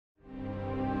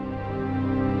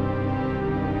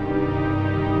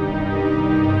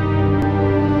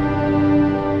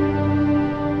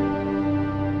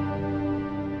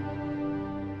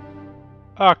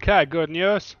Okay, good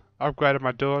news. Upgraded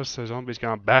my doors so zombies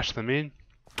can't bash them in.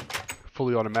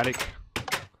 Fully automatic.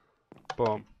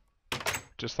 Boom.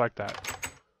 Just like that.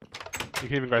 You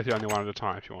can even go through only one at a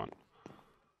time if you want.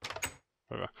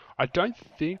 Whatever. I don't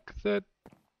think that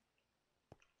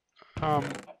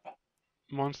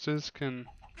monsters can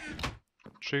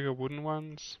trigger wooden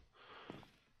ones.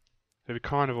 It'd be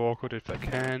kind of awkward if they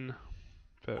can,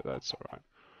 but that's alright.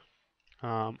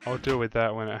 I'll deal with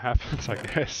that when it happens, I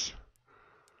guess.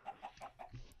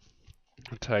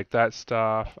 I'll take that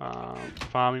stuff.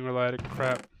 Farming related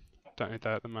crap. Don't need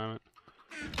that at the moment.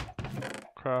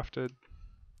 Crafted.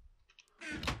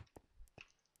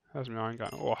 How's my iron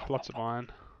going? Oh, lots of iron.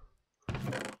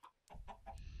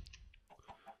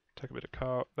 Take a bit of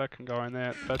coal. That can go in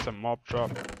there. That's a mob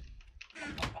drop.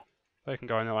 They can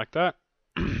go in there like that.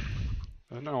 I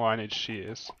don't know why I need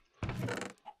shears.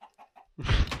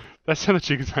 That's how the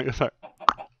chickens make. It's like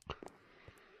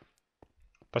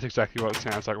that's exactly what it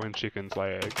sounds like when chickens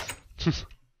lay eggs.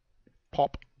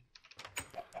 Pop.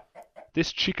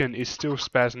 This chicken is still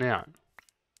spazzing out.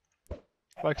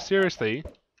 Like seriously,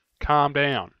 calm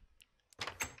down.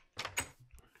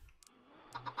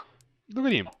 Look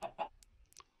at him.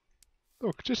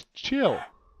 Look, just chill.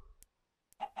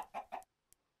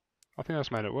 I think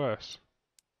that's made it worse.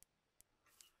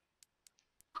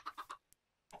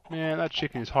 Man, that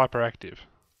chicken is hyperactive.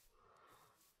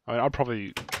 I mean, I'd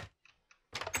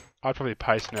probably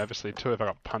pace nervously too if I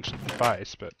got punched in the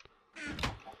face, but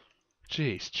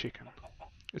jeez, chicken.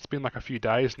 It's been like a few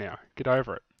days now. Get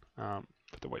over it.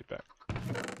 Put the wheat back.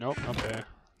 Nope, not there.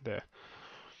 There.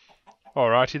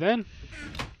 Alrighty then.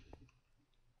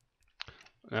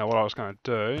 Now what I was going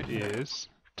to do is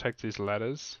take these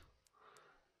ladders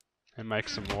and make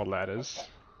some more ladders.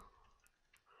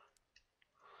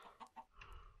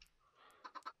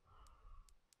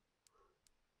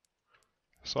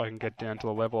 So I can get down to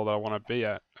the level that I want to be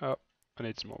at. Oh, I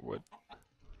need some more wood.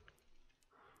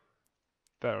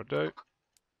 That'll do.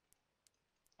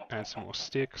 And some more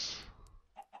sticks.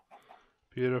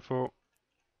 Beautiful.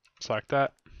 Just like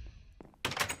that.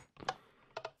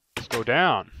 Let's go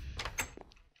down.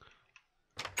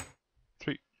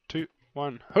 3, 2,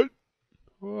 1, ho!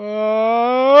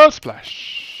 Whoa,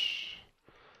 splash!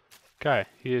 Okay,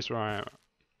 here's where I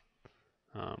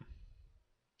am.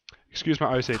 Excuse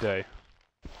my OCD.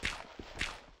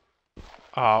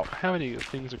 Oh, how many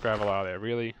things of gravel are there,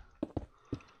 really?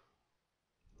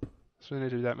 So we need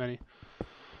to do that many?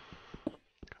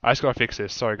 I just gotta fix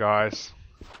this, sorry guys.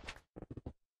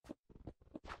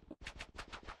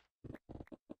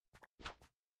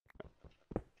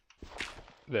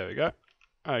 There we go.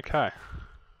 Okay.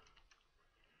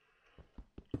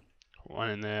 One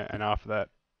in there, and after that,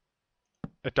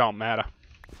 it don't matter.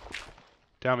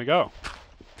 Down we go.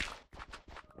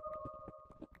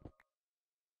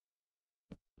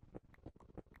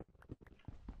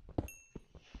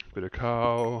 Bit of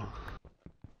coal.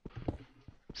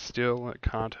 Still, it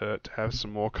can't hurt to have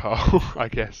some more coal, I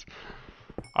guess.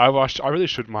 I really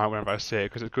should mine whenever I see it,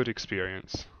 because it's good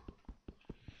experience.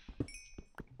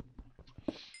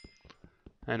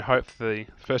 And hopefully,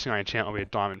 the first thing I enchant will be a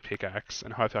diamond pickaxe,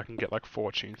 and hopefully I can get like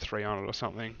Fortune 3 on it or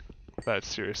something. That'd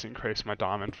seriously increase my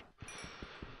diamond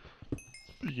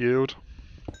yield.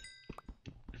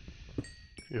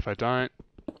 If I don't,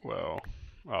 well,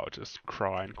 I'll just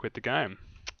cry and quit the game.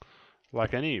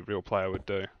 Like any real player would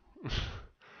do.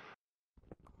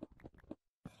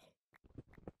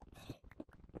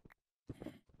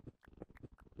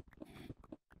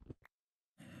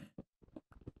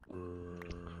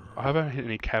 I haven't hit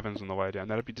any caverns on the way down.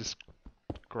 That'd be just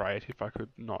great if I could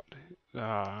not.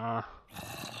 And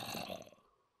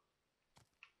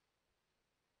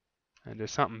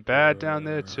there's something bad down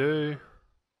there too.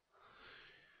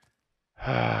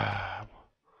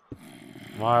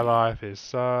 My life is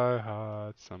so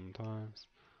hard sometimes.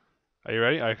 Are you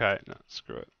ready? Okay, no,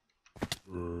 screw it.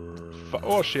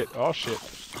 Oh shit, oh shit.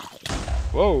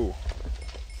 Whoa.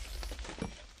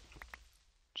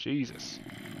 Jesus.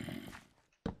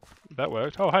 That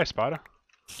worked. Oh, hey, spider.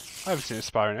 I haven't seen a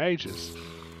spider in ages.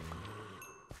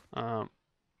 Don't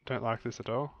like this at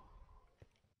all.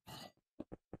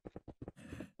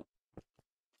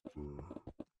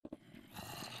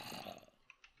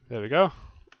 There we go.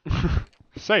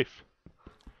 Safe.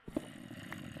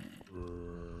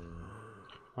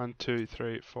 1, 2,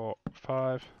 3, 4,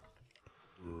 5.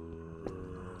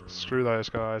 Screw those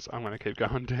guys. I'm gonna keep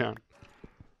going down.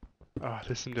 Oh,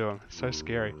 listen to him. It's so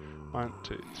scary. 1,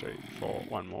 2, 3, 4.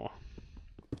 One more.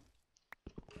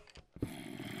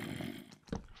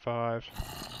 5.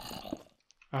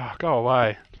 Oh, go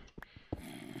away.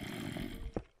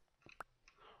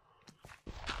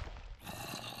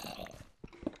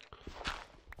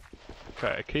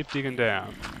 Okay, keep digging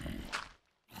down.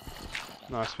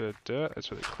 Nice bit of dirt. That's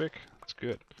really quick. That's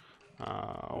good.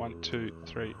 1, 2,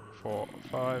 3, 4,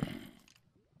 5.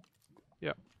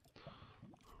 Yep.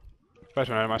 First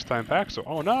one out of my stone packs.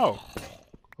 Oh no!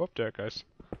 Whoop, there it goes.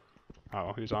 Oh,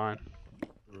 well, who's iron?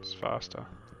 It's faster.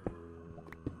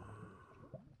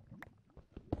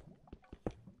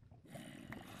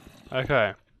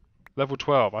 Okay. Level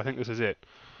 12. I think this is it.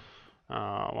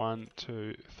 1,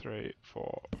 2, 3,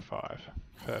 4, 5.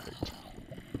 Perfect.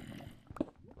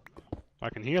 I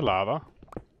can hear lava.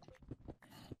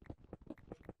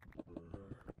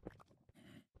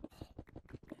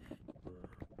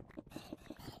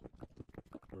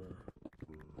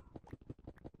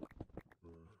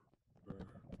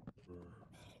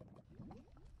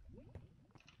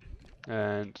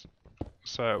 And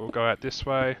so we'll go out this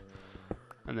way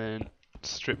and then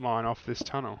strip mine off this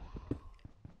tunnel.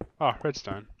 Ah,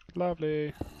 redstone.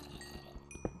 Lovely.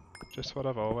 Just what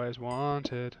I've always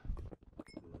wanted.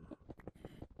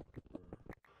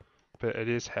 But it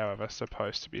is, however,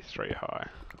 supposed to be 3 high.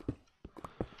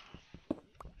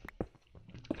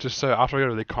 Just so after we get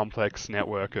a really complex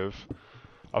network of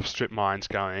strip mines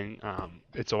going,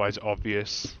 it's always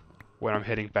obvious when I'm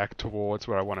heading back towards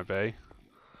where I want to be.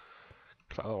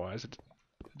 'Cause otherwise it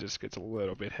just gets a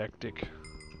little bit hectic.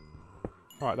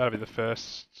 Right, that'll be the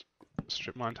first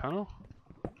strip mine tunnel.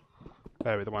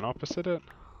 That'll be the one opposite it.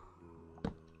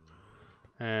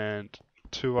 And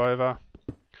 2 over.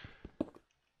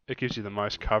 It gives you the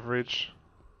most coverage.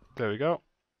 There we go.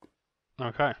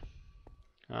 Okay.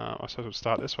 I suppose we'll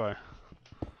start this way.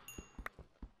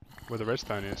 Where the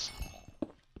redstone is.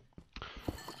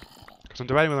 Because I'm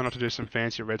debating whether or not to do some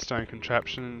fancy redstone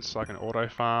contraptions, like an auto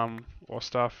farm or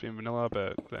stuff in vanilla,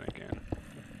 but then again.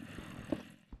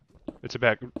 It's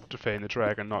about defeating the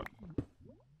dragon, not...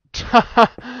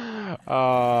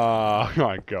 Oh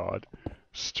my god.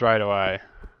 Straight away.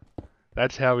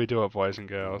 That's how we do it, boys and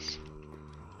girls.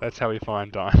 That's how we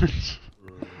find diamonds.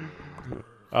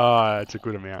 Ah, it's a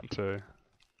good amount too.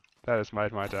 That has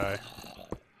made my day.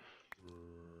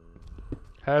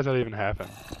 How does that even happen?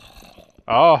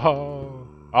 Oh!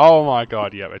 Oh my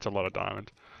god, yep, it's a lot of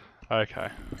diamond. Okay.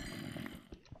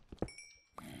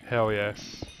 Hell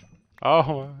yes.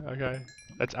 Oh, okay.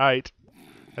 That's 8.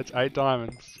 That's 8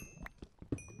 diamonds.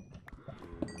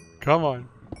 Come on.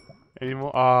 Any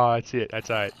more? Oh, that's it. That's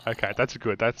 8. Okay, that's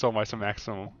good. That's almost a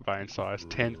maximum vein size.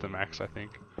 10's the max, I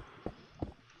think.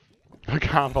 I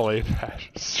can't believe that.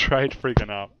 Straight freaking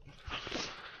up.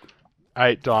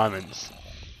 8 diamonds.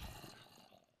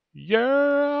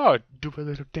 Yeah! Do a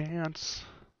little dance.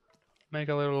 Make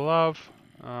a little love.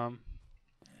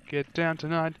 Get down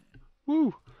tonight.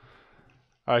 Woo!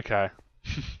 Okay.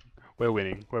 We're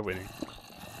winning. We're winning.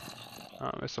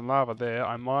 There's some lava there.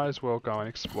 I might as well go and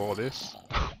explore this.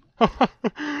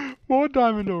 More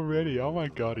diamond already. Oh my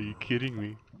god, are you kidding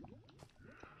me?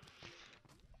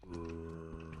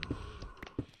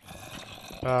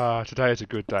 Today is a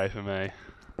good day for me.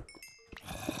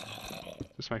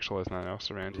 Just make sure there's nothing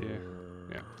else around here.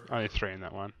 Yeah, only 3 in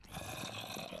that one.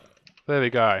 There we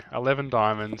go. 11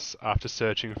 diamonds after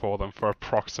searching for them for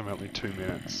approximately 2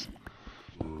 minutes.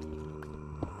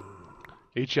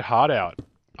 Eat your heart out,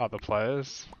 other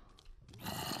players.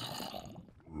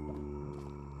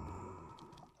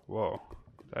 Whoa,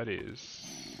 that is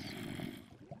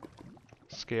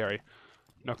scary.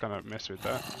 Not gonna mess with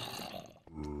that.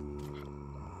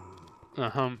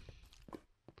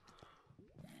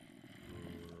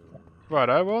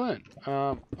 Righto, well then.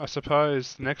 I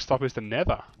suppose the next stop is the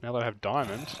Nether. Now that I have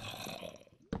diamond.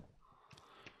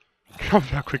 God,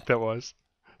 how quick that was.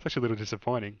 It's actually a little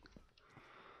disappointing.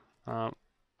 I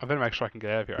better make sure I can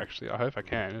get out of here actually. I hope I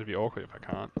can. It'd be awkward if I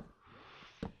can't.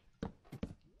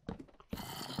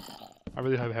 I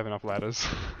really hope I have enough ladders.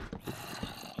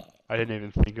 I didn't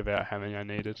even think about how many I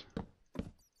needed.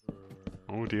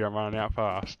 Oh dear, I'm running out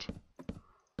fast.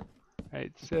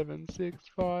 8, 7, 6,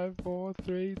 5, 4,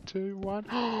 3, 2, 1.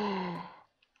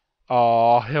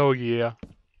 Oh, hell yeah.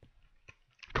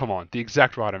 Come on, the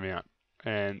exact right amount.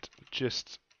 And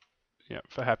just, yeah,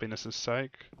 for happiness'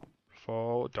 sake.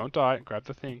 Don't die, grab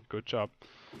the thing. Good job.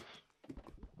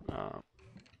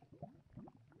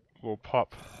 We'll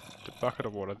pop the bucket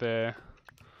of water there.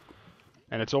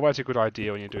 And it's always a good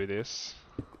idea when you do this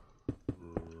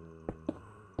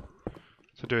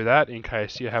to do that in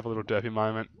case you have a little derpy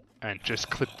moment and just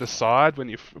clip the side when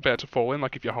you're about to fall in.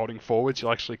 Like if you're holding forwards,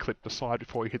 you'll actually clip the side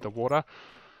before you hit the water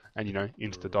and, you know,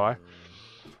 insta-die.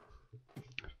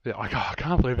 Yeah, I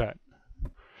can't believe that.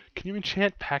 Can you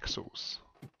enchant Paxels?